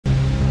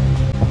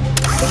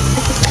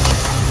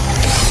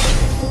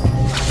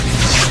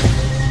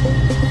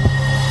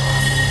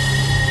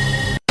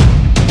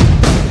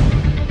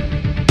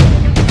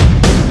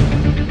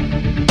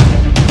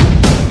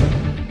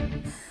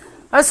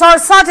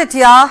চৰ্চাত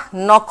এতিয়া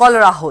নকল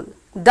ৰাহুল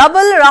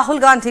ডাবল ৰাহুল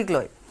গান্ধীক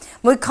লৈ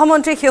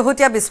মুখ্যমন্ত্ৰী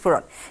শেহতীয়া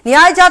বিস্ফোৰণ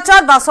ন্যায়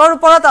যাত্ৰাত বাছৰ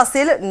ওপৰত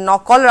আছিল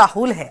নকল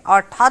ৰাহুলহে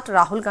অৰ্থাৎ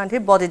ৰাহুল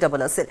গান্ধীৰ বডি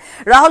ডাবল আছিল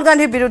ৰাহুল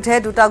গান্ধীৰ বিৰুদ্ধে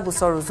দুটা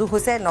গোচৰ ৰুজু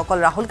হৈছে নকল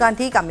ৰাহুল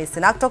গান্ধীক আমি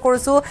চিনাক্ত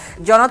কৰিছো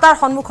জনতাৰ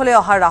সন্মুখলৈ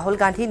অহা ৰাহুল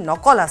গান্ধী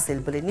নকল আছিল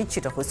বুলি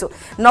নিশ্চিত হৈছো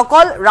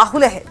নকল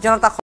ৰাহুলেহে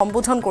জনতাক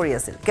সম্বোধন কৰি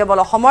আছিল কেৱল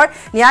অসমৰ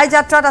ন্যায়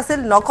যাত্ৰাত আছিল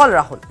নকল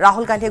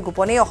ৰাহুল গান্ধীয়ে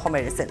গোপনে অসম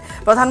এৰিছিল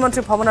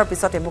প্ৰধানমন্ত্ৰী ভৱনৰ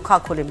পিছতে মুখা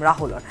খুলিম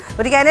ৰাহুলৰ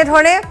গতিকে এনে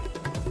ধৰণে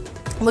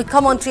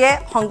মুখ্যমন্ত্ৰীয়ে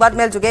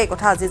সংবাদমেল যোগে এই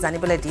কথা আজি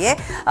জানিবলৈ দিয়ে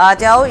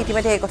তেওঁ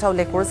ইতিমধ্যে এই কথা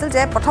উল্লেখ কৰিছিল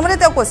যে প্ৰথমতে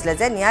তেওঁ কৈছিল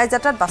যে ন্যায়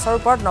যাত্ৰাত বাছৰ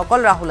ওপৰত নকল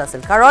ৰাহুল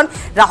আছিল কাৰণ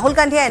ৰাহুল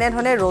গান্ধীয়ে এনে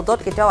ধৰণে ৰোডত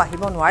কেতিয়াও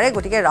আহিব নোৱাৰে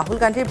গতিকে ৰাহুল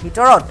গান্ধীৰ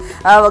ভিতৰত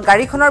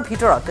গাড়ীখনৰ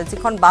ভিতৰত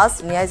যিখন বাছ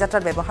ন্যায়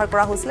যাত্ৰাত ব্যৱহাৰ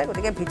কৰা হৈছিল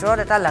গতিকে ভিতৰত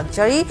এটা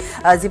লাক্সাৰী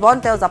জীৱন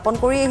তেওঁ যাপন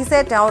কৰি আহিছে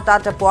তেওঁ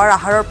তাত পুৱাৰ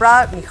আহাৰৰ পৰা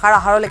নিশাৰ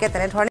আহাৰলৈকে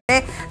তেনে ধৰণে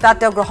তাত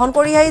তেওঁ গ্ৰহণ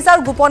কৰি আহিছে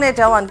আৰু গোপনে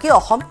তেওঁ আনকি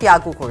অসম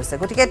ত্যাগো কৰিছে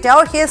গতিকে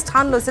তেওঁৰ সেই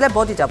স্থান লৈছিলে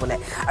বডি ডাবলে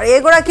আৰু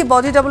এইগৰাকী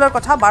বডি ডাবলৰ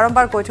কথা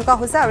বাৰম্বাৰ কৈ থকা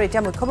হৈছে আৰু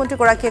এতিয়া মুখ্যমন্ত্ৰী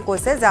গৰাকীয়ে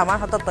কৈছে যে আমাৰ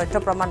হাতত তথ্য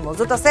প্ৰমাণ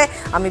মজুত আছে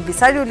আমি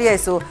বিচাৰি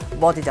উলিয়াইছো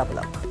body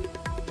ডাবলক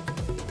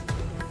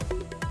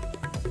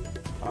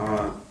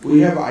We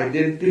have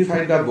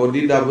identified the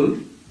body double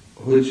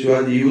which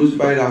was used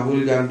by Rahul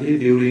Gandhi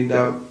during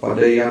the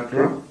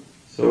Padayatra.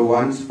 So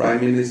once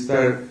Prime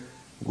Minister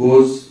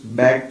goes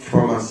back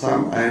from Assam,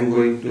 I am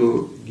going to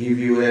give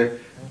you a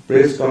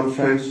press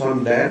conference on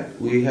that.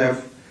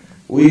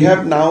 We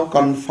have now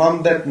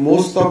confirmed that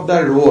most of the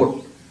road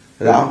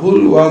Rahul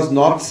was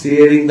not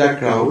steering the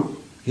crowd,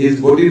 his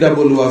body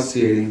double was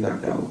steering the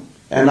crowd.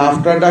 And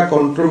after the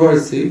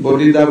controversy,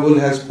 body double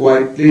has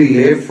quietly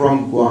left from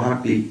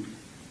Guwahati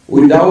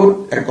without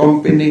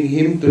accompanying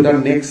him to the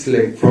next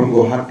leg from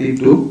Guwahati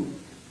to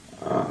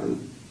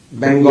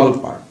Bengal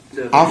part.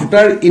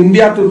 After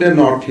India Today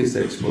Northeast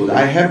exposed,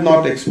 I have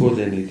not exposed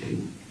anything.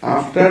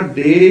 After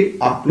they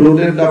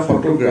uploaded the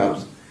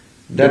photographs,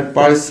 that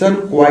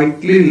person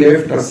quietly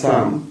left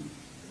Assam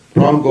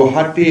from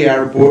Guwahati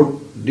airport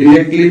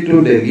directly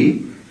to Delhi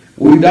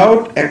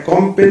without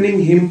accompanying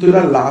him to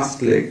the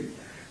last leg,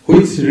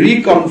 which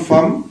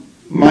reconfirmed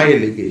my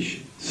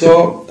allegation.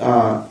 So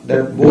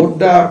that both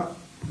the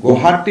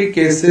Guwahati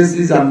cases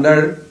is under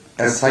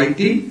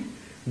SIT,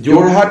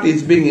 Jorhat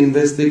is being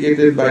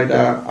investigated by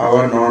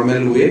our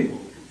normal way,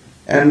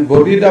 and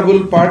body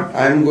double part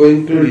I am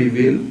going to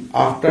reveal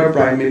after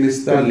Prime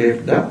Minister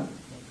left the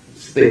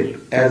state.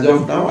 As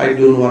of now, I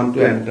don't want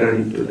to enter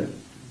into that.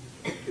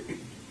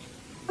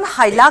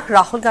 হাইলাক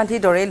Rahul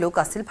গান্ধীৰ দৰে লোক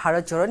আছিল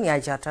ভাৰত জোড়ো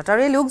ন্যায় যাত্ৰাত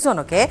আৰু এই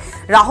লোকজনকে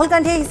ৰাহুল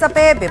গান্ধী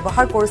হিচাপে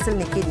ব্যৱহাৰ কৰিছিল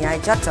নেকি ন্যায়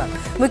যাত্ৰাত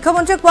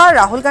মুখ্যমন্ত্ৰীয়ে কোৱা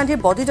ৰাহুল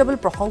গান্ধীৰ বডি ডাবল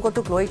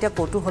প্ৰসংগটোক লৈ এতিয়া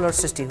কৌতূহলৰ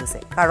সৃষ্টি হৈছে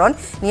কাৰণ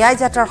ন্যায়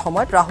যাত্ৰাৰ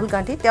সময়ত ৰাহুল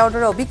গান্ধী তেওঁৰ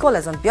দৰে অবিকল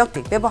এজন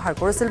ব্যক্তিক ব্যৱহাৰ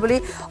কৰিছিল বুলি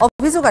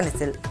অভিযোগ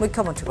আনিছিল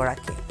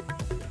মুখ্যমন্ত্ৰীগৰাকীয়ে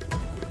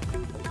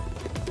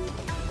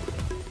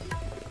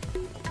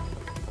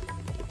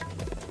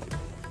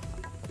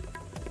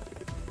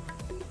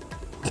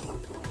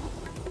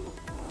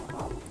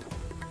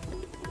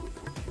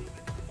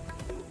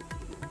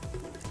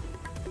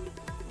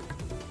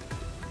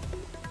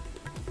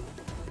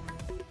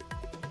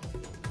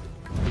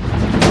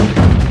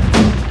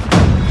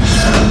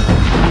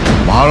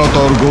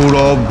ভাৰতৰ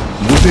গৌৰৱ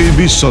গোটেই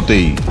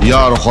বিশ্বতেই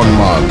ইয়াৰ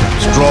সন্মান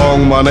ষ্ট্ৰং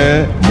মানে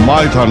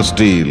মাইথান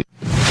ষ্টীল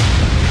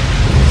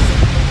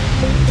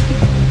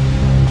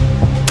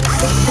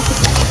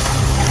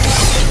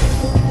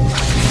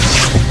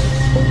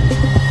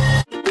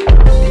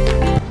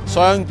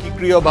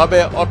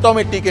স্বয়ংক্ৰিয়ভাৱে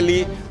অটোমেটিক্যালি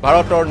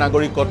ভাৰতৰ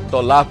নাগৰিকত্ব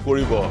লাভ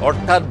কৰিব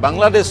অৰ্থাৎ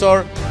বাংলাদেশৰ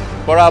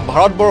পৰা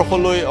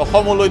ভাৰতবৰ্ষলৈ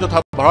অসমলৈ তথা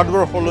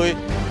ভাৰতবৰ্ষলৈ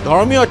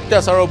ধৰ্মীয়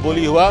অত্যাচাৰৰ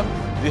বলি হোৱা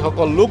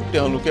যিসকল লোক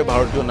তেওঁলোকে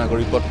ভাৰতীয়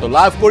নাগৰিকত্ব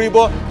লাভ কৰিব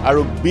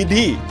আৰু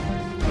বিধি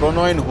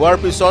প্ৰণয়ন হোৱাৰ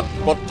পিছত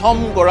প্ৰথম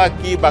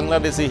গৰাকী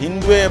বাংলাদেশী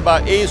হিন্দুৱে বা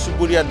এই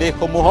চুবুৰীয়া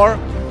দেশসমূহৰ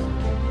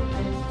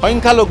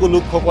সংখ্যালঘু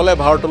লোকসকলে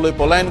ভাৰতলৈ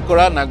পলায়ন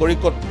কৰা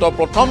নাগৰিকত্ব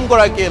প্ৰথম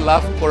গৰাকীয়ে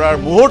লাভ কৰাৰ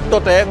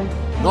মুহূৰ্ততে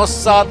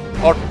নস্বাত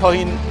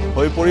অৰ্থহীন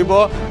হৈ পৰিব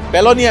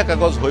পেলনীয়া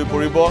কাগজ হৈ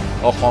পৰিব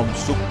অসম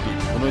চুক্তি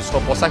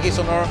 1985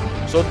 চনৰ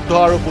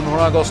 14 আৰু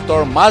 15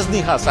 আগষ্টৰ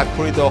মাজনিহা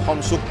স্বাক্ষৰিত অসম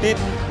চুক্তিত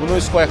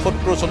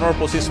 1971 চনৰ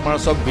 25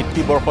 মাৰ্চক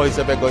ভিত্তিবৰ্ষ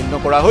হিচাপে গণ্য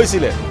কৰা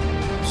হৈছিল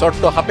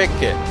শৰ্ত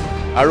সাপেক্ষে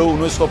আৰু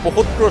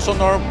 1975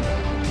 চনৰ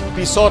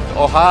পিছত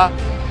অহা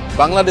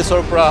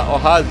বাংলাদেশৰ পৰা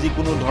অহা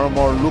যিকোনো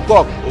ধৰ্মৰ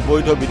লোকক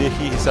অবৈধ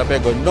বিদেশী হিচাপে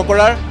গণ্য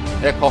কৰাৰ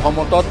এক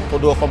সহমতত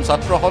পদু অসম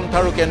ছাত্ৰ সন্থা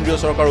আৰু কেন্দ্ৰীয়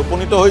চৰকাৰ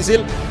উপনীত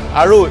হৈছিল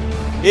আৰু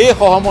এই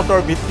সহমতৰ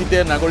ভিত্তিতে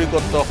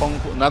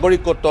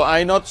নাগৰিকত্ব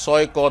আইনত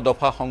 6 ক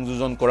দফা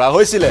সংযোজন কৰা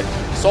হৈছিল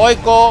 6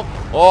 ক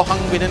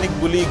অসাংবিধানিক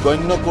বুলি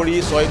গণ্য কৰি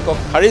 6 ক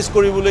খাৰিজ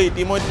কৰিবলৈ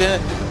ইতিমধ্যে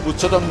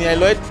উচ্চতম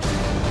ন্যায়ালয়ত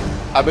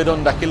আবেদন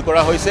দাখিল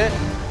কৰা হৈছে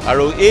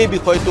আৰু এই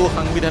বিষয়টো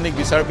সাংবিধানিক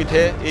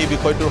বিচাৰপীঠে এই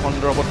বিষয়টোৰ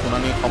সন্দৰ্ভত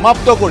শুনানি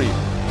সমাপ্ত কৰি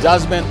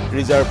জাজমেন্ট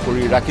ৰিজাৰ্ভ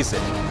কৰি ৰাখিছে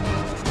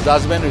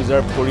জাজমেণ্ট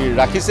ৰিজাৰ্ভ কৰি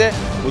ৰাখিছে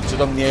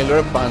উচ্চতম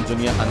ন্যায়ালয়ৰ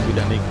 5জনীয়া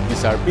সাংবিধানিক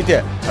বিচাৰপীঠে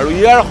আৰু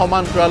ইয়াৰ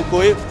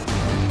সমান্তৰালকৈ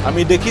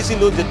আমি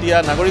দেখিছিলোঁ যেতিয়া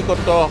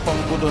নাগৰিকত্ব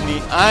সংশোধনী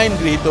আইন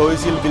গৃহীত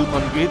হৈছিল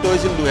বিলখন গৃহীত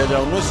হৈছিল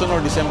 2019 চনৰ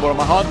ডিচেম্বৰ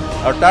মাহত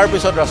আৰু তাৰ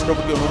পিছত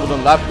ৰাষ্ট্ৰপতি অনুমোদন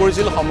লাভ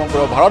কৰিছিল সমগ্ৰ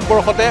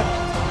ভাৰতবৰ্ষতে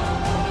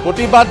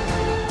প্ৰতিবাদ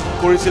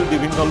কৰিছিল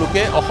বিভিন্ন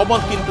লোকে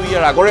অসমত কিন্তু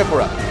ইয়াৰ আগৰে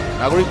পৰা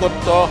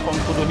নাগৰিকত্ব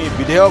সংশোধনী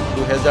বিধেয়ক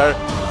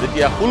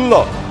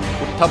 2016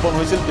 উত্থাপন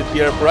হৈছিল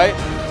তেতিয়াৰ পৰাই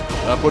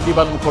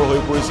প্ৰতিবাদমুখৰ হৈ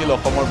পৰিছিল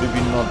অসমৰ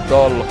বিভিন্ন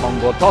দল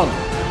সংগঠন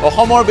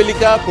অসমৰ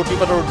বেলিকা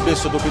প্ৰতিবাদৰ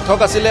উদ্দেশ্যটো পৃথক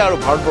আছিলে আৰু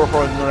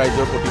ভাৰতবৰ্ষৰ অন্য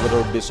ৰাজ্যৰ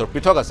প্ৰতিবাদৰ উদ্দেশ্য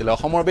পৃথক আছিলে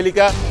অসমৰ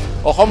বেলিকা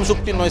অসম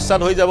চুক্তি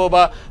নস্যাৎ হৈ যাব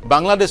বা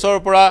বাংলাদেশৰ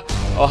পৰা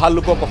অহা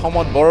লোকক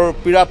অসমত বৰ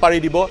পীড়া পাৰি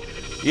দিব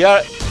ইয়াৰ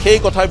সেই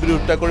কথাৰ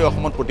বিৰুদ্ধে কৰি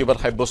অসমত প্ৰতিবাদ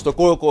সাব্যস্ত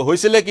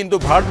হৈছিলে কিন্তু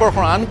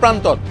ভাৰতবৰ্ষৰ আন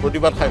প্ৰান্তত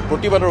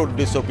প্ৰতিবাদৰ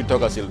উদ্দেশ্য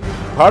পৃথক আছিল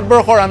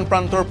ভাৰতবৰ্ষৰ আন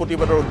প্ৰান্তৰ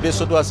প্ৰতিবাদৰ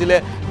উদ্দেশ্যটো আছিলে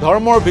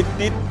ধৰ্মৰ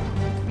ভিত্তিত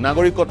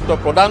নাগৰিকত্ব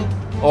প্ৰদান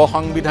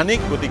অসাংবিধানিক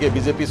গতিকে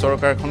বিজেপি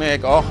চৰকাৰখনে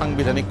এক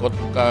অসাংবিধানিক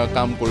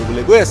কাম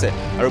কৰিবলৈ গৈ আছে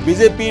আৰু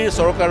বিজেপিৰ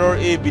চৰকাৰৰ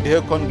এই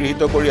বিধেয়কখন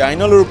গৃহীত কৰি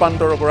আইনলৈ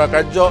ৰূপান্তৰ কৰা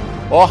কাৰ্য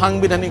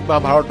অসাংবিধানিক বা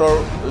ভাৰতৰ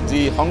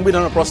যি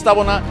সংবিধানৰ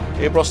প্ৰস্তাৱনা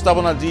এই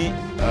প্ৰস্তাৱনা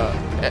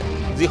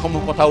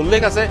যিসমূহ কথা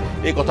উল্লেখ আছে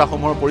এই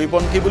কথাসমূহৰ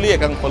পৰিপন্থী বুলি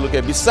একাংশ লোকে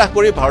বিশ্বাস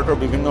কৰি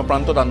ভাৰতৰ বিভিন্ন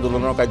প্ৰান্তত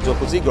আন্দোলনৰ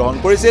কাৰ্যসূচী গ্ৰহণ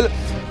কৰিছিল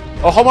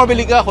অসমৰ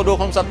বেলিকা সদৌ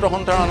অসম ছাত্ৰ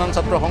সন্থাৰ আন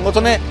ছাত্ৰ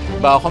সংগঠনে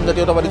বা অসম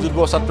জাতীয়তাবাদী যুৱ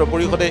ছাত্ৰ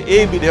পৰিষদে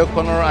এই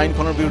বিধেয়কখনৰ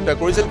আইনখনৰ বিৰুদ্ধে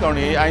কৰিছিল কাৰণ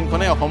এই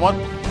আইনখনে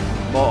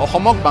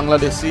অসমক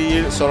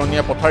বাংলাদেশীৰ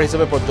চৰণীয়া পথাৰ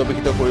হিচাপে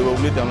পৰ্যবেক্ষিত কৰিব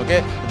বুলি তেওঁলোকে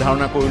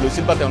ধাৰণা কৰি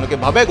লৈছিল বা তেওঁলোকে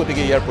ভাবে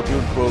গতিকে ইয়াৰ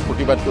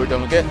প্ৰতিবাদ কৰি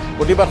তেওঁলোকে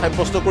প্ৰতিবাদ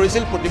সাব্যস্ত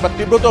কৰিছিল প্ৰতিবাদ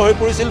তীব্ৰত হৈ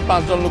পৰিছিল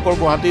 5জন লোকৰ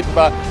গুৱাহাটীত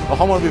বা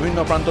অসমৰ বিভিন্ন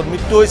প্ৰান্তত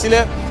মৃত্যু হৈছিলে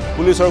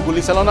পুলিচৰ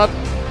গুলীচালনাত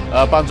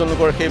 5জন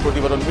লোকৰ সেই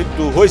প্ৰতিবাদত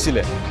মৃত্যু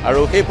হৈছিলে আৰু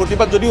সেই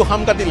প্ৰতিবাদ যদিও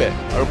হাম কাটিলে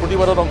আৰু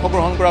প্ৰতিবাদত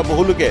অংশগ্ৰহণ কৰা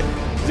বহু লোকে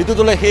যিটো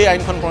দলে সেই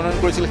আইনখন প্ৰণয়ন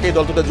কৰিছিল সেই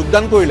দলটোতে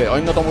যোগদান কৰিলে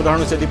অন্যতম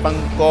উদাহৰণ হৈছে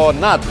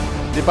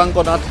দীপাংক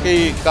নাথ সেই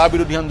কা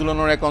বিৰোধী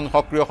আন্দোলনৰ এখন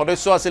সক্ৰিয়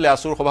সদস্য আছিলে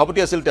আসুৰ সভাপতি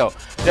আছিল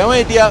তেওঁ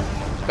এতিয়া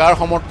কাৰ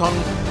সমৰ্থন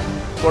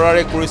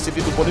কৰাৰে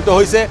পৰিস্থিতিত উপনীত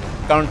হৈছে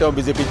কাৰণ তেওঁ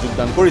বিজেপিত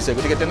যোগদান কৰিছে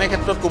গতিকে তেনে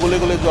ক্ষেত্ৰত ক'বলৈ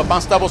গ'লে যোৱা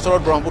 5টা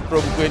বছৰত ব্ৰহ্মপুত্ৰ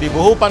বুকুৱেদি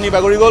বহু পানী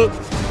বাগৰি গ'ল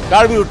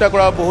কাৰ বিৰুদ্ধে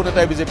কৰা বহু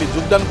নেতাই বিজেপিত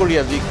যোগদান কৰি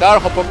আজি কাৰ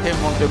সপক্ষে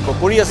মন্তব্য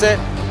কৰি আছে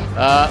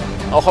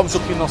অসম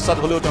চুক্তি নস্যাৎ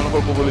হ'লেও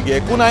তেওঁলোকৰ ক'বলগীয়া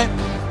একো নাই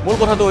মূল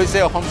কথাটো হৈছে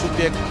অসম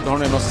চুক্তি এক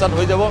ধৰণে নস্যাৎ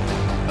হৈ যাব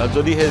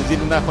যদিহে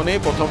যিদিনাখনেই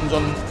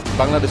প্ৰথমজন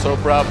বাংলাদেশৰ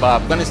পৰা বা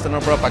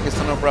আফগানিস্তানৰ পৰা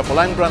পাকিস্তানৰ পৰা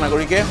পলায়ন কৰা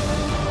নাগৰিকে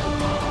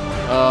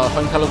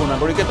সংখ্যালঘু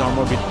নাগৰিকে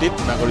ধৰ্মৰ ভিত্তিত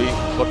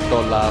নাগৰিকত্ব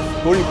লাভ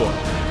কৰিব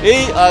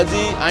এই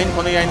আজি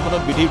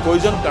আইনখনত বিধিৰ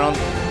প্ৰয়োজন কাৰণ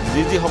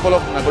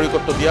যিসকলক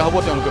নাগৰিকত্ব দিয়া হ'ব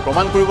তেওঁলোকে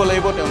প্ৰমাণ কৰিব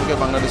লাগিব তেওঁলোকে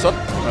বাংলাদেশত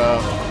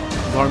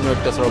ধৰ্মীয়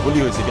অত্যাচাৰৰ বলি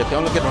হৈছে এতিয়া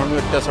তেওঁলোকে ধৰ্মীয়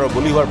অত্যাচাৰৰ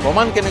বলি হোৱাৰ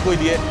প্ৰমাণ কেনেকৈ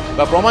দিয়ে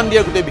বা প্ৰমাণ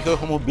দিয়াৰ গোটেই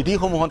বিষয়সমূহ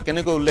বিধিসমূহত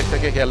কেনেকৈ উল্লেখ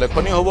থাকে সেয়া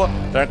লক্ষণীয় হ'ব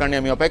তাৰ কাৰণে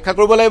আমি অপেক্ষা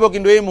কৰিব লাগিব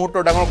কিন্তু এই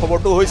মুহূৰ্তৰ ডাঙৰ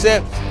খবৰটো হৈছে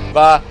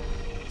বা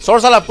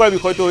চৰ্চা লাভ কৰাৰ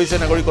বিষয়টো হৈছে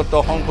নাগৰিকত্ব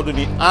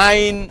সংশোধনী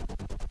আইন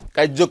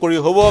কাৰ্যকৰী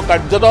হ'ব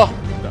কাৰ্যত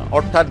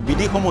অৰ্থাৎ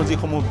বিধিসমূহ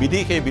যিসমূহ বিধি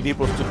সেই বিধি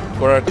প্ৰস্তুত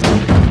কৰাৰ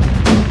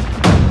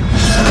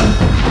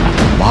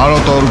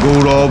ভাৰতৰ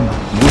গৌৰৱ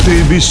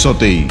গোটেই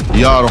বিশ্বতেই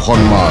ইয়াৰ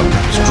সন্মান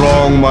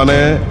ষ্ট্ৰং মানে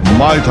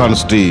মাইথান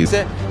ষ্টীল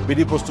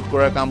বিধি প্ৰস্তুত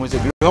কৰাৰ কাম হৈছে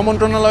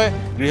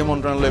গৃহ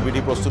মন্ত্ৰণালয়ে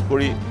বিধি প্ৰস্তুত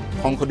কৰি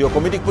সংসদীয়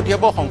কমিটিক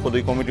পঠিয়াব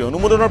সংসদীয় কমিটিৰ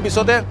অনুমোদনৰ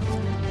পিছতে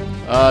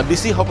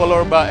ডিচি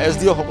সকলৰ বা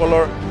এছডিঅ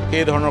সকলৰ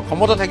সেই ধৰণৰ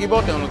ক্ষমতা থাকিব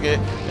তেওঁলোকে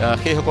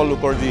সেই সকল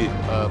লোকৰ যি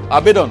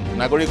আবেদন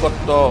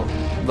নাগৰিকত্ব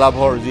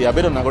লাভৰ যি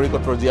আবেদন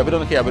নাগৰিকত্বৰ যি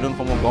আবেদন সেই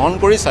আবেদনসমূহ গ্ৰহণ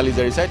কৰি চালি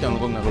জাৰি চাই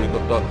তেওঁলোকক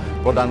নাগৰিকত্ব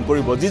প্ৰদান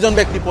কৰিব যিজন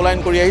ব্যক্তি পলায়ন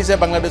কৰি আহিছে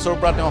বাংলাদেশৰ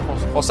পৰা তেওঁ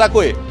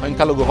সঁচাকৈ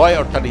সংখ্যালঘু হয়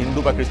অৰ্থাৎ হিন্দু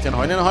বা খ্ৰীষ্টিয়ান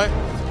হয়নে নহয়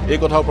এই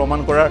কথাও প্ৰমাণ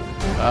কৰাৰ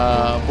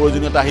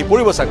প্ৰয়োজনীয়তা আহি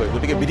পৰিব চাগৈ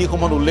গতিকে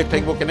বিধিসমূহত উল্লেখ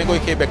থাকিব কেনেকৈ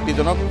সেই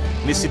ব্যক্তিজনক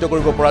নিশ্চিত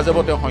কৰিব পৰা যাব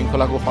তেওঁ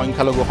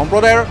সংখ্যালঘু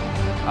সম্প্ৰদায়ৰ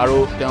আৰু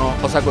তেওঁ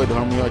সঁচাকৈ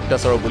ধৰ্মীয়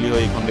অত্যাচাৰৰ বলি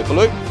হৈ এইখন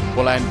দেশলৈ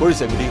পলায়ন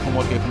কৰিছে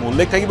বিধিসমূহত সেইসমূহ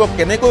উল্লেখ থাকিব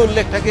কেনেকৈ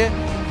উল্লেখ থাকে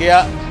সেয়া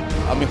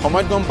আমি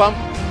সময়ত গম পাম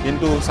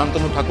কিন্তু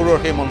শান্তনু ঠাকুৰৰ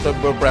সেই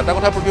মন্তব্যৰ পৰা এটা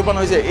কথা প্ৰতিপাদন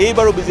হৈছে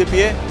এইবাৰো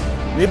বিজেপিয়ে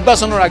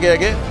নিৰ্বাচনৰ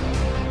আগে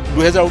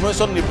 2019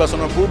 চন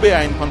নিৰ্বাচনৰ পূৰ্বে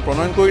আইনখন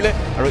প্ৰণয়ন কৰিলে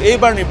আৰু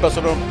এইবাৰ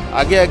নিৰ্বাচনৰ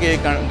আগে এই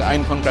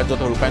আইনখন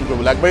কাৰ্যত ৰূপায়ণ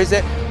কৰিবলৈ আগবাঢ়িছে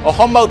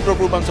অসম বা উত্তৰ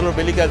পূৰ্বাঞ্চলৰ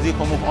বেলিকা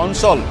যিসমূহ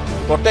অঞ্চল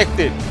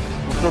প্ৰটেক্টেড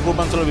উত্তৰ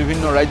পূৰ্বাঞ্চলৰ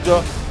বিভিন্ন ৰাজ্য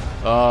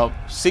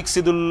 6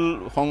 শিডিউল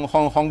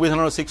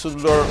সংবিধানৰ 6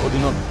 শিডিউলৰ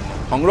অধীনত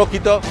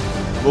সংৰক্ষিত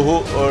বহু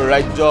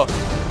ৰাজ্য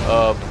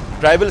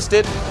ট্ৰাইবেল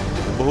ষ্টেট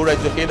বহু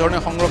ৰাজ্য সেই ধৰণে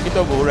সংৰক্ষিত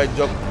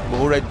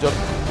বহু ৰাজ্যক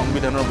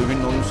সংবিধানৰ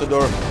বিভিন্ন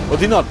অনুচ্ছেদৰ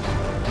অধীনত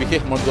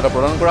বিশেষ মৰ্যাদা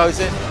প্ৰদান কৰা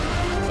হৈছে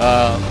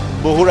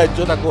বহু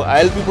ৰাজ্যত আকৌ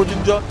ILP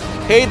প্ৰযোজ্য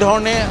সেই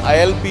ধৰণে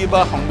ILP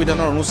বা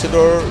সংবিধানৰ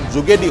অনুচ্ছেদৰ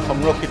যোগেদি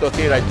সংৰক্ষিত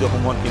সেই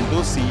ৰাজ্যসমূহত কিন্তু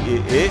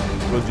CAA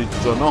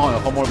প্ৰযোজ্য নহয়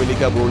অসমৰ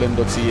বেলিকা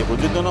বড়োলেণ্ডত CAA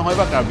প্ৰযোজ্য নহয়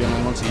বা কাৰ্বি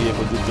আংলঙত CAA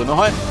প্ৰযোজ্য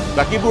নহয়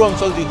বাকীবোৰ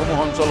অঞ্চল যিসমূহ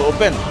অঞ্চল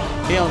অপেন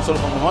সেই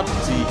অঞ্চলসমূহত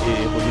CAA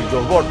প্ৰযোজ্য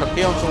হ'ব অৰ্থাৎ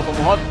সেই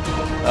অঞ্চলসমূহত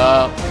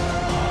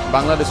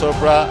বাংলাদেশৰ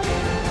পৰা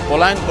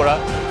পলায়ন কৰা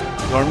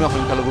ধৰ্মীয়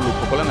সংখ্যালঘু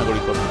লোকসকলে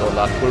নাগৰিকত্ব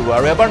লাভ কৰিব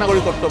আৰু এবাৰ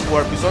নাগৰিকত্ব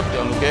পোৱাৰ পিছত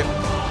তেওঁলোকে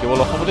কেৱল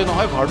অসমতে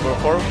নহয়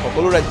ভাৰতবৰ্ষৰ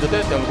সকলো ৰাজ্যতে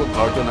তেওঁলোকক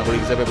ভাৰতীয়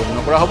নাগৰিক হিচাপে গণ্য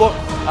কৰা হ'ব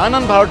আন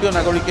আন ভাৰতীয়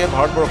নাগৰিকে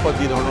ভাৰতবৰ্ষত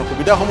যি ধৰণৰ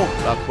সুবিধাসমূহ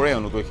লাভ কৰে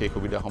তেওঁলোকে সেই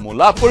সুবিধাসমূহ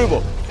লাভ কৰিব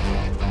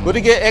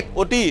গতিকে এক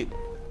অতি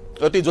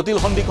জটিল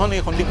সন্ধিখন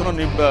এই সন্ধিখনৰ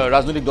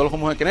ৰাজনৈতিক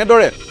দলসমূহে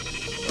কেনেদৰে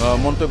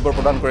মন্তব্য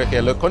প্ৰদান কৰে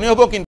সেয়া লক্ষণীয়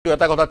হ'ব কিন্তু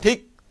এটা কথা ঠিক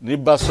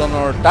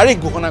নিৰ্বাচনৰ তাৰিখ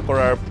ঘোষণা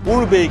কৰাৰ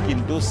পূৰ্বেই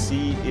কিন্তু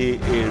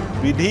CAA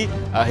বিধি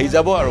আহি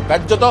যাব আৰু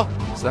কাৰ্যত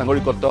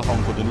নাগৰিকত্ব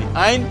সংশোধনী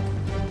আইন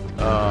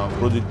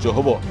প্ৰযোজ্য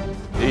হ'ব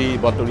এই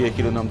বাতৰিয়ে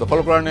শিৰোনাম দখল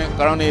কৰাৰ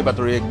কাৰণে এই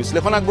বাতৰি এক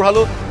বিশ্লেষণ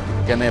আগবঢ়ালোঁ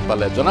কেনে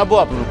পালে জনাব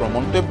আপোনালোকৰ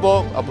মন্তব্য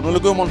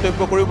আপোনালোকেও মন্তব্য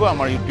কৰিব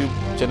আমাৰ ইউটিউব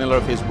চেনেল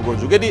আৰু ফেচবুকৰ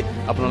যোগেদি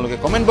আপোনালোকে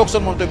কমেণ্ট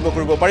বক্সত মন্তব্য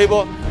কৰিব পাৰিব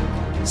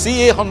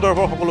CA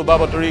সন্দৰ্ভৰ সকলো বা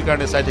বাতৰিৰ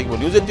কাৰণে চাই থাকিব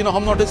News 18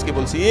 অসম নৰ্থ ইষ্ট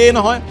কেৱল CA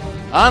নহয়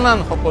আন আন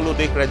সকলো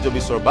দেশ ৰাজ্য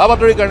বিশ্বৰ বা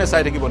বাতৰিৰ কাৰণে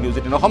চাই থাকিব News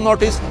 18 অসম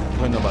নৰ্থ ইষ্ট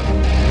ধন্যবাদ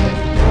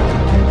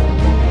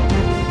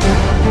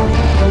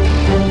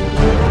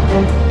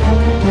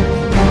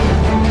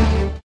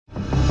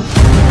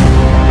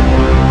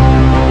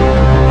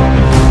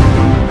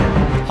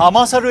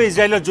হামাস আৰু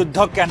ইজৰাইলৰ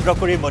যুদ্ধক কেন্দ্ৰ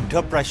কৰি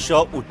মধ্যপ্ৰাচ্য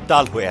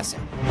উত্তাল হৈ আছে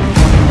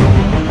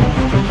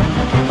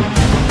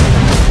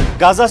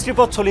গাজা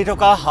ষ্ট্ৰিপত চলি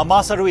থকা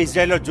হামাস আৰু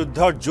ইজৰাইলৰ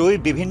যুদ্ধৰ জুই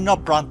বিভিন্ন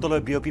প্ৰান্তলৈ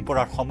বিয়পি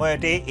পৰাৰ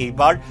সময়তে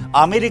এইবাৰ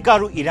আমেৰিকা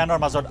আৰু ইৰাণৰ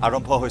মাজত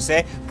আৰম্ভ হৈছে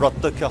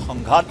প্ৰত্যক্ষ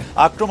সংঘাত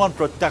আক্ৰমণ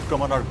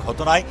প্ৰত্যাক্ৰমণৰ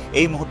ঘটনাই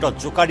এই মুহূৰ্তত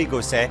জোকাৰি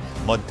গৈছে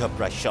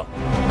মধ্যপ্ৰাচ্য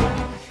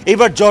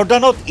এইবাৰ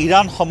জৰ্ডানত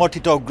ইৰাণ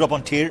সমৰ্থিত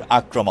উগ্ৰপন্থীৰ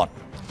আক্ৰমণ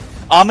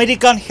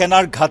আমেৰিকান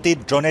সেনাৰ ঘাটিত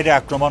ড্ৰোনেৰে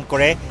আক্ৰমণ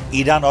কৰে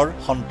ইৰাণৰ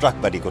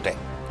সন্ত্ৰাসবাদী গোটে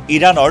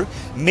ইৰাণৰ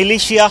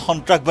মিলিশিয়া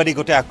সন্ত্ৰাসবাদী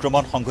গোটে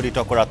আক্ৰমণ সংঘটিত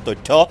কৰাৰ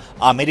তথ্য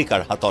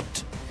আমেৰিকাৰ হাতত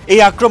এই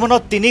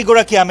আক্ৰমণত 3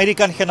 গৰাকী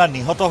আমেৰিকান সেনা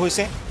নিহত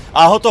হৈছে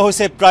আহত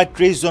হৈছে প্ৰায়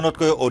 30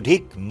 জনতকৈ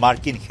অধিক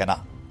মাৰ্কিন সেনা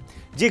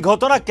যি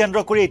ঘটনাক কেন্দ্ৰ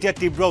কৰি এতিয়া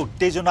তীব্ৰ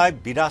উত্তেজনাই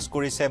বিৰাজ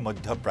কৰিছে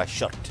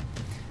মধ্যপ্ৰাচ্যত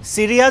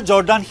সিৰিয়া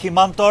জৰ্ডান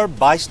সীমান্তৰ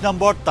 22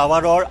 নম্বৰ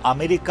টাৱাৰৰ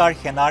আমেৰিকাৰ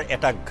সেনাৰ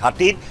এটা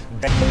ঘাটিত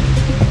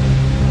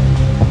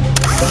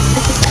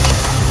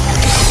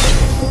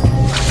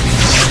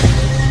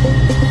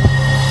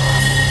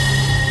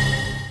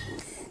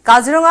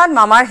কাজিৰঙাত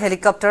মামাৰ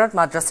হেলিকপ্টাৰত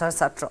মাদ্ৰাছাৰ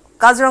ছাত্ৰ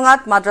কাজিৰঙাত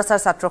মাদ্ৰাছাৰ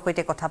ছাত্ৰৰ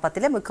সৈতে কথা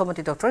পাতিলে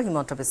মুখ্যমন্ত্ৰী ডক্টৰ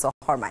হিমন্ত বিশ্ব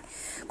শৰ্মাই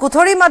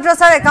কুথৰি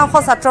মাদ্ৰাছাৰ একাংশ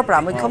ছাত্ৰৰ পৰা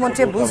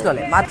মুখ্যমন্ত্ৰীয়ে বুজ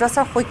ল'লে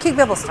মাদ্ৰাছাৰ শৈক্ষিক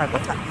ব্যৱস্থাৰ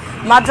কথা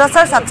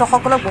মাদ্ৰাছাৰ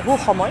ছাত্ৰসকলক বহু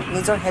সময়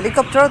নিজৰ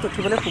হেলিকপ্টাৰত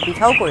উঠিবলৈ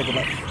সুবিধাও কৰি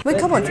দিলে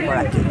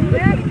মুখ্যমন্ত্ৰীগৰাকী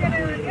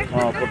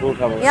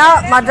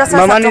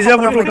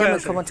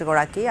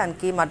মুখ্যমন্ত্ৰীগৰাকী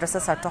আনকি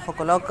মাদ্ৰাছাৰ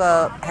ছাত্ৰসকলক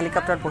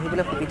হেলিকপ্টাৰত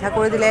বহিবলৈ সুবিধা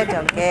কৰি দিলে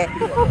তেওঁলোকে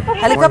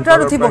হেলিকপ্টাৰত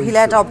উঠি বহিলে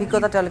এটা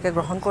অভিজ্ঞতা তেওঁলোকে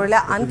গ্ৰহণ কৰিলে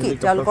আনকি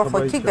তেওঁলোকৰ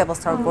শৈক্ষিক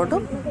ব্যৱস্থাৰ ওপৰতো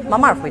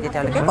মামাৰ সৈতে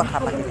তেওঁলোকে কথা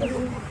পাতিলে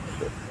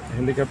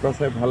হেলিকপ্টাৰ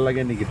চাই ভাল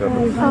লাগে নেকি তই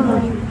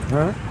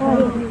হা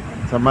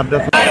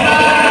মাদ্ৰাছা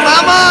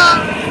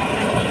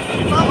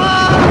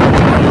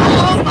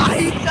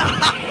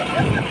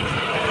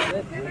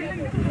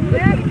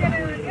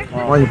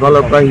মই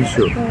সিফালৰ পৰা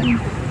আহিছোঁ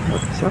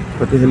আচ্ছা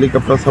তই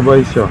হেলিকপ্টাৰ চাব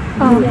আহিছ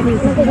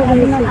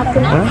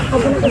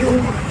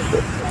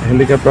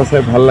হেলিকপ্টাৰ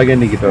চাই ভাল লাগে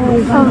নেকি তই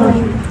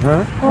হা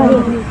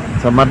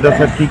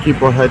মাদ্ৰাছাত কি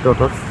পঢ়াই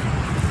তহঁতক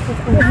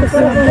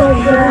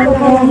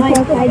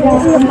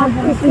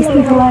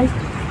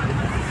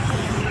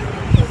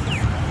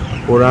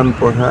কোরআন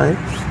পড়ায়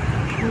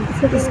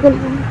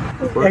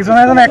একজন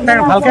একটা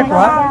ভালকে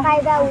পড়া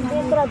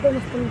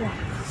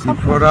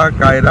সিফরা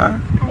কায়রা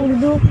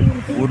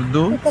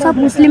উর্দু সব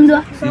মুসলিম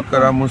দোয়া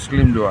সিকরা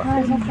মুসলিম দোয়া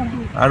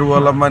আর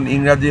অলপমান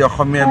ইংৰাজী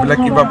অসমীয়া বিলাক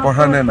কিবা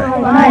পঢ়া নে নাই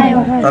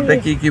তাতে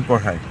কি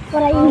পঢ়ায়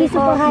ইংলিশ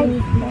পঢ়ায়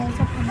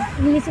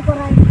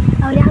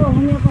আৰু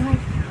অসমীয়া পঢ়ায়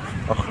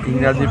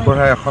ইংৰাজী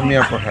পঢ়ায়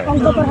অসমীয়া পঢ়ায়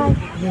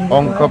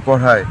অংক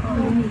পঢ়ায়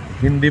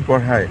হিন্দী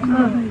পঢ়ায়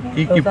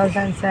কি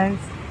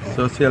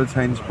সোশ্যাল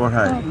সায়েন্স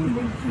পঢ়ায়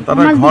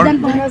তাতে ঘৰ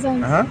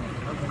হা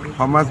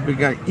সমাজ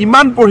বিজ্ঞান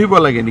ইমান পঢ়িব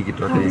লাগে নেকি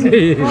তই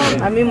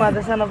আমি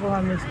মাদ্ৰাছা নপঢ়া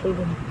আমি স্কুল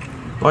পঢ়ো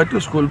তইতো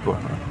স্কুল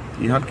পঢ়া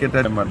ইহঁত কেইটা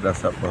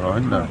মাদ্ৰাছা পঢ়া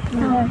হয় না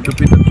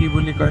টুপিটো কি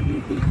বুলি কয়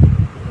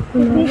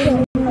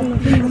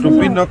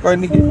টুপি নকয়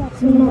নেকি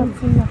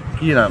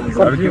কি নাম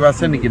আৰু কিবা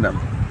আছে নেকি নাম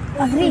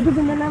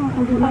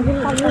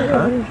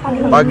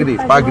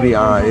পাগৰি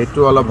এইটো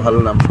অলপ ভাল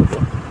নাম হ'ব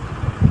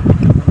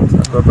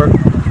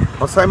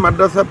সঁচাই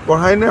মাদ্ৰাছাত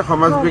পঢ়াই নে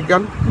সমাজ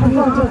বিজ্ঞান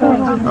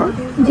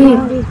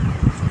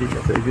ঠিক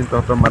আছে এদিন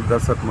তহঁতৰ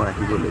মাদ্ৰাছাত মই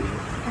আহিব লাগিব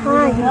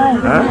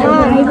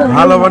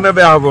ভাল হ'ব নে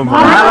বেয়া হ'ব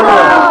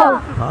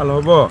ভাল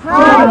হ'ব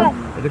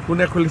এটা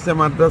কোনে খুলিছে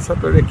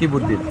মাদ্ৰাছাটোৰ কি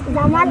বুদ্ধি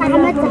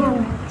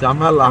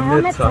জামাল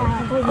আহমেদ ছাৰ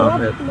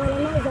আহমেদ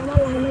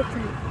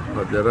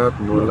হজৰত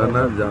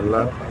মৌলানা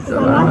জালাল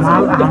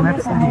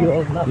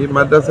এই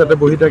মাদ্ৰাছাতে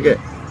বহি থাকে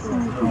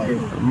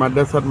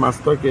মাদ্ৰাছাত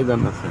মাষ্টৰ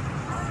কেইজন আছে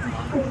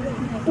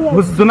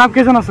জনাব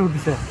কেইজন আছে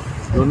সুধিছে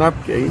জনাব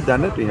এই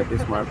জানে তো ইহঁতে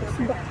স্মাৰ্ট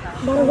আছে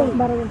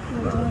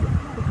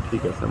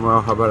ঠিক আছে মই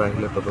অহাবাৰ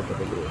আহিলে তহঁতৰ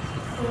তাতে গৈ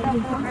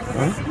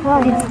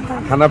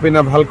খানা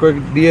পিনা ভালকৈ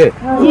দিয়ে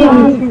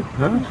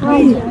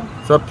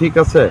সব ঠিক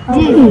আছে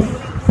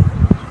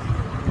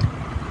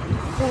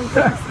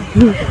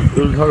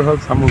তোৰ ঘৰ হ'ল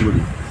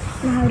চামগুৰি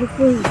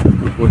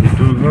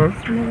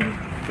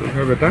তোৰ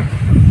ঘৰ বেটা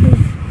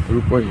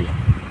ৰূপহী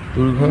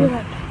তোৰ ঘৰ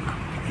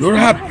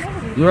যোৰহাট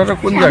যোৰহাটৰ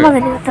কোন জাগা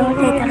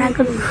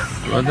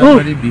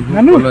ৰজাবাৰী বিহু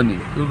কলনী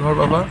তোৰ ঘৰ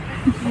বাবা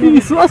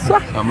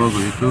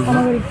সামগ্ৰী তোৰ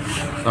ঘৰ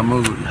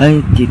সামগ্ৰী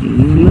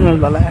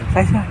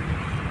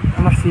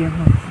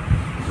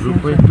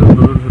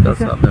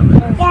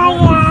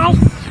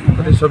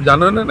সব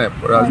জানো না না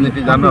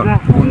রাজনীতি জানো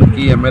কোন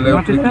কি এমএলএ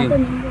উঠে কি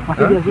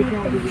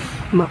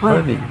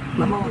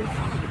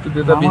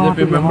তো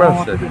বিজেপি মেম্বার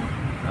আছে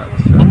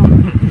আচ্ছা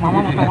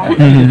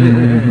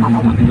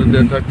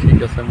ঠিক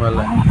আছে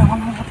মালা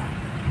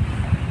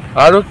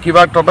আৰু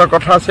কিবা টটা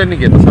কথা আছে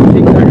নেকি সব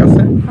ঠিক ঠাক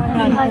আছে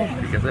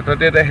ঠিক আছে তো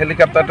এটা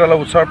হেলিকপ্টাৰটো অলপ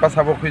ওচৰ পা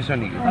চাব খুইছ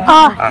নেকি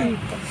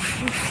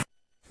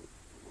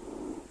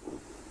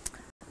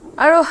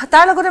আৰু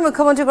তাৰ লগতে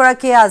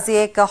মুখ্যমন্ত্ৰীগৰাকীয়ে আজি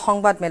এক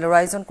সংবাদমেলৰ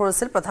আয়োজন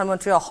কৰিছিল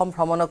প্ৰধানমন্ত্ৰীৰ অসম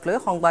ভ্ৰমণক লৈ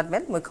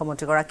সংবাদমেল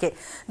মুখ্যমন্ত্ৰীগৰাকীয়ে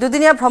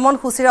দুদিনীয়া ভ্ৰমণ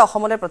সূচীৰে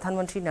অসমলৈ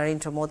প্ৰধানমন্ত্ৰী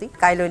নৰেন্দ্ৰ মোদী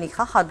কাইলৈ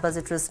নিশা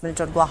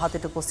 7:30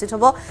 গুৱাহাটীত উপস্থিত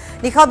হ'ব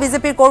নিশা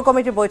বিজেপিৰ কোৰ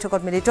কমিটিৰ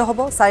বৈঠকত মিলিত হ'ব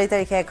 4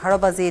 তাৰিখে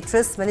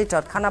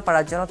 11:30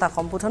 খানাপাৰাত জনতা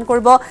সম্বোধন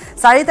কৰিব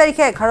 4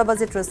 তাৰিখে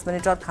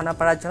 11:30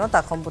 খানাপাৰাত জনতা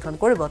সম্বোধন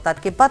কৰিব তাত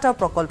কেইবাটাও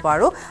প্ৰকল্প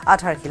আৰু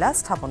আধাৰশিলা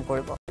স্থাপন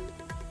কৰিব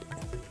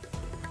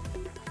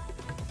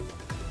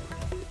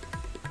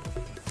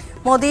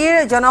মোদীৰ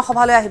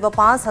জনসভালৈ আহিব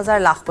 5000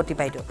 লাখপতি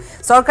বাইদেউ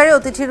চৰকাৰী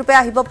অতিথি ৰূপে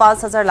আহিব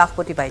 5000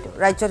 লাখপতি বাইদেউ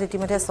ৰাজ্যত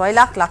ইতিমধ্যে 6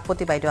 লাখ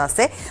লাখপতি বাইদেউ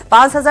আছে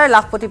 5000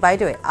 লাখপতি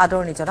বাইদেৱে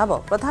আদৰণি জনাব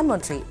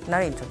প্ৰধানমন্ত্ৰী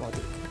নৰেন্দ্ৰ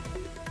মোদী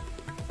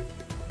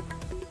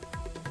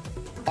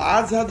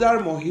 5000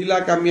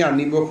 মহিলাক আমি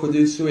আনিব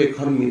খুজিছো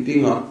এখন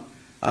মিটিংত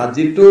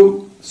যেটো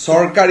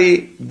সৰকাৰী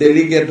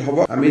ডেলিগেট হ'ব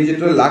আমি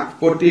যেটো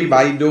লাখপতি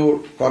বাইদেউ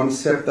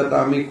কনসেপ্ট এটা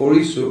আমি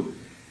কৰিছো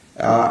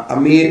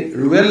আমি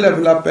ৰুৰেল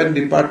ডেভেলপমেন্ট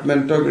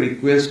ডিপাৰ্টমেন্টক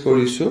ৰিকুৱেষ্ট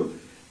কৰিছো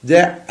যে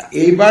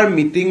এইবাৰ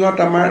মিটিংত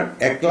আমাৰ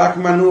 1 লাখ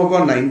মানুহ হ'ব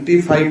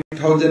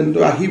 95000 টো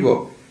আহিব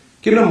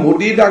কিন্তু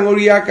মোদী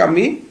ডাঙৰীয়াক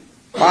আমি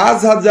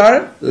 5000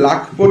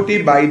 লাখপতি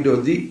বাইদেউ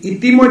যি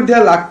ইতিমধ্যে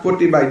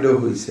লাখপতি বাইদেউ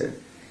হৈছে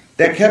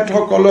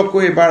তেখেতসকলকো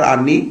এবাৰ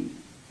আনি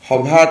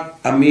সভাত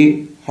আমি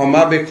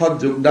সমাবেশত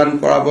যোগদান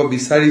কৰাব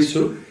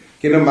বিচাৰিছো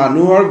কিন্তু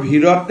মানুহৰ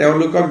ভিৰত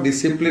তেওঁলোকক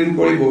ডিসিপ্লিন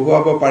কৰি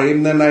বহুৱাব পাৰিম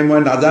নে নাই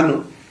মই নাজানো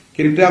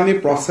কিন্তু আমি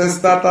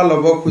প্ৰচেষ্টা এটা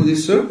লব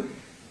খুজিছো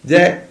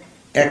যে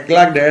 1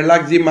 লাখ 1.5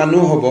 লাখ যি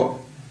মানুহ হ'ব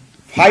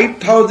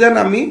 5000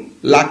 আমি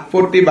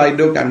লাখপতি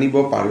বাইদেউক আনিব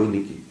পাৰো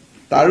নেকি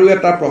তাৰো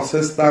এটা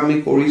প্ৰচেষ্টা আমি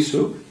কৰিছো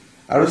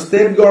আৰু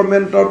ষ্টেট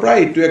গভৰ্ণমেণ্টৰ পৰা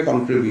ইটোৱে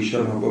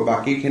কন্ট্ৰিবিউশন হ'ব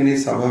বাকিখিনি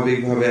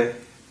স্বাভাৱিকভাৱে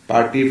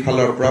পাৰ্টিৰ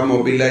ফালৰ পৰা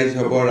মোবিলাইজ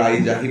হ'ব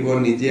ৰাইজ আহিব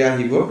নিজে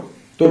আহিব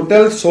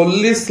টোটাল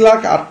 40 লাখ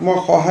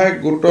আত্মসহায়ক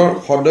গোটৰ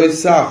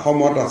সদস্য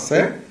অসমত আছে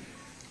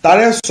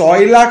তাৰে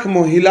 6 লাখ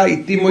মহিলা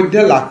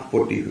ইতিমধ্যে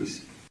লাখপতি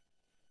হৈছে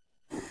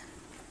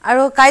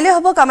আৰু কাইলৈ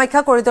হ'ব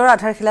কামাখ্যা কৰিডৰৰ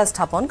আধাৰশিলা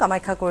স্থাপন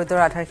কামাখ্যা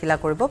কৰিডৰৰ আধাৰশিলা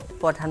কৰিব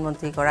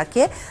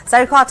প্ৰধানমন্ত্ৰীগৰাকীয়ে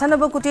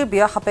 498 কোটিৰ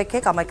ব্যয় সাপেক্ষে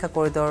কামাখ্যা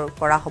কৰিডৰ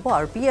কৰা হ'ব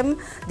আৰু পিএম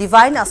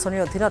ডিভাইন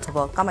আঁচনিৰ অধীনত হ'ব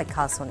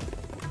কামাখ্যা আঁচনি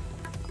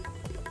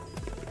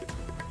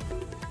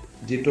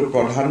যেটো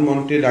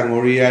প্ৰধানমন্ত্ৰী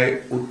ডাঙৰীয়াই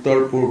উত্তৰ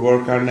পূৰ্বৰ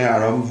কাৰণে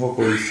আৰম্ভ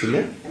কৰিছিল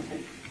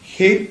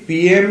সেই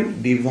পিএম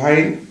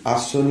ডিভাইন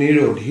আঁচনিৰ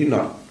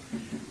অধীনত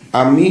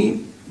আমি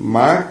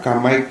মা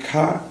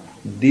কামাখ্যা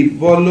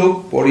দিব্যলোক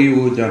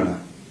পৰিযোজনা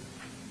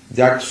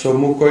যাক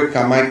চমুকৈ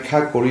কামাখ্যা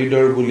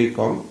কৰিডৰ বুলি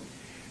কম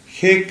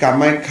সেই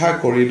কামাখ্যা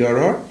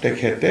কৰিডৰৰ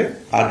তেখেতে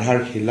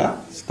আধাৰশিলা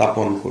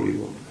স্থাপন কৰিব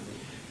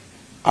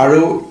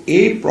আৰু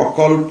এই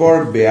প্ৰকল্পৰ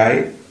ব্যয়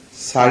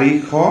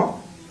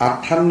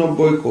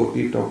 498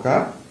 কোটি টকা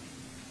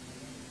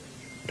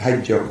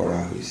ধাৰ্য কৰা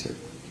হৈছে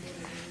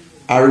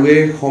আৰু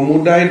এই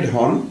সমুদায়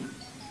ধন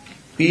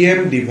পিএম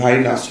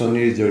ডিভাইন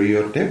আঁচনিৰ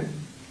জৰিয়তে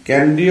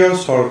কেন্দ্ৰীয়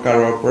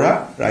চৰকাৰৰ পৰা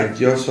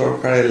ৰাজ্য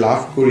চৰকাৰে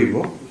লাভ কৰিব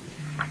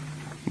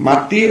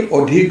মাটি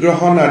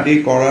অধিগ্ৰহণ আদি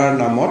কৰাৰ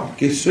নামত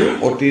কিছু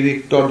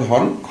অতিৰিক্ত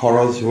ধন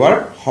খৰচ হোৱাৰ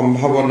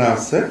সম্ভাৱনা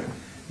আছে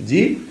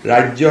যি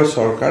ৰাজ্য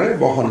চৰকাৰে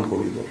বহন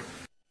কৰিব